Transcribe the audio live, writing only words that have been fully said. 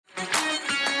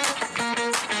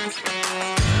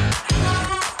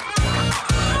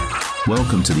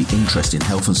Welcome to the Interesting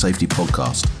Health and Safety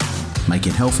podcast,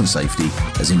 making health and safety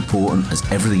as important as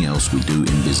everything else we do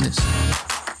in business.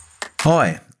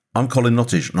 Hi, I'm Colin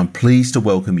Nottage and I'm pleased to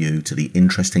welcome you to the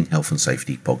Interesting Health and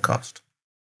Safety podcast.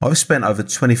 I've spent over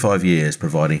 25 years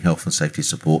providing health and safety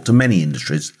support to many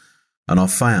industries, and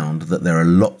I've found that there are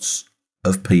lots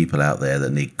of people out there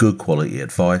that need good quality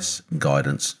advice and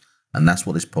guidance, and that's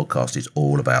what this podcast is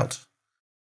all about.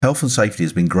 Health and safety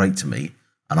has been great to me,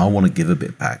 and I want to give a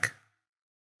bit back.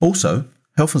 Also,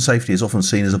 health and safety is often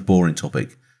seen as a boring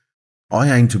topic. I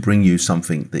aim to bring you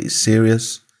something that is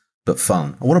serious but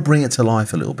fun. I want to bring it to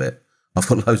life a little bit. I've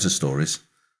got loads of stories.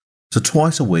 So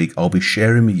twice a week, I'll be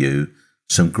sharing with you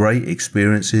some great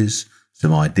experiences,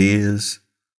 some ideas,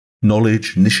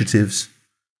 knowledge, initiatives.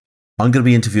 I'm going to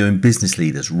be interviewing business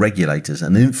leaders, regulators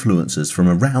and influencers from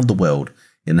around the world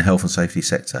in the health and safety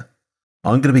sector.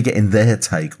 I'm going to be getting their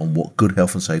take on what good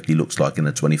health and safety looks like in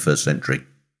the 21st century.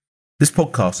 This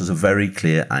podcast has a very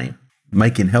clear aim,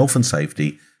 making health and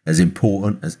safety as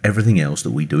important as everything else that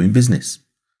we do in business.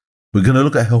 We're going to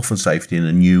look at health and safety in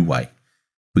a new way.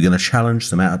 We're going to challenge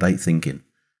some out-of-date thinking.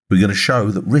 We're going to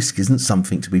show that risk isn't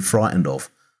something to be frightened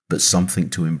of, but something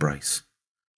to embrace.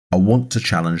 I want to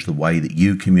challenge the way that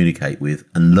you communicate with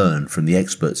and learn from the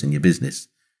experts in your business,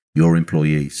 your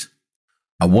employees.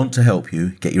 I want to help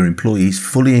you get your employees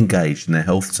fully engaged in their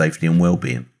health, safety and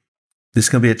well-being. This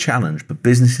can be a challenge, but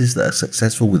businesses that are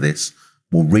successful with this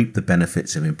will reap the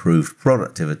benefits of improved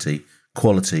productivity,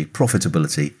 quality,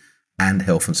 profitability, and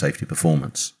health and safety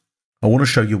performance. I want to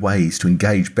show you ways to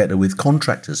engage better with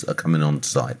contractors that are coming on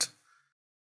site,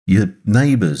 your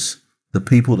neighbours, the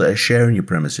people that are sharing your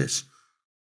premises.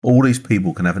 All these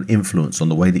people can have an influence on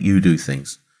the way that you do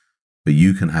things, but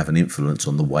you can have an influence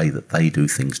on the way that they do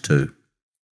things too.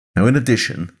 Now, in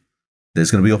addition,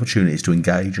 there's going to be opportunities to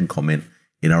engage and comment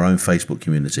in our own Facebook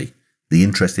community, the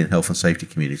Interesting Health and Safety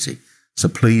community. So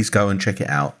please go and check it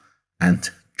out and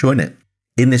join it.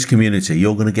 In this community,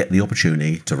 you're going to get the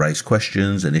opportunity to raise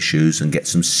questions and issues and get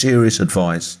some serious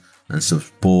advice and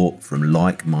support from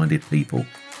like-minded people.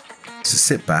 So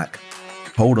sit back,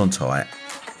 hold on tight,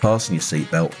 fasten your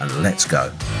seatbelt and let's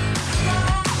go.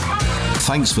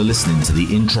 Thanks for listening to the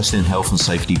Interesting Health and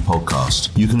Safety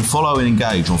podcast. You can follow and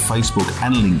engage on Facebook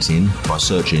and LinkedIn by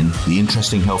searching the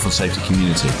Interesting Health and Safety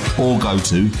community, or go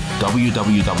to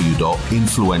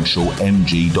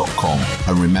www.influentialmg.com.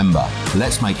 And remember,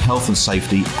 let's make health and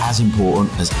safety as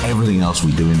important as everything else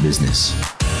we do in business.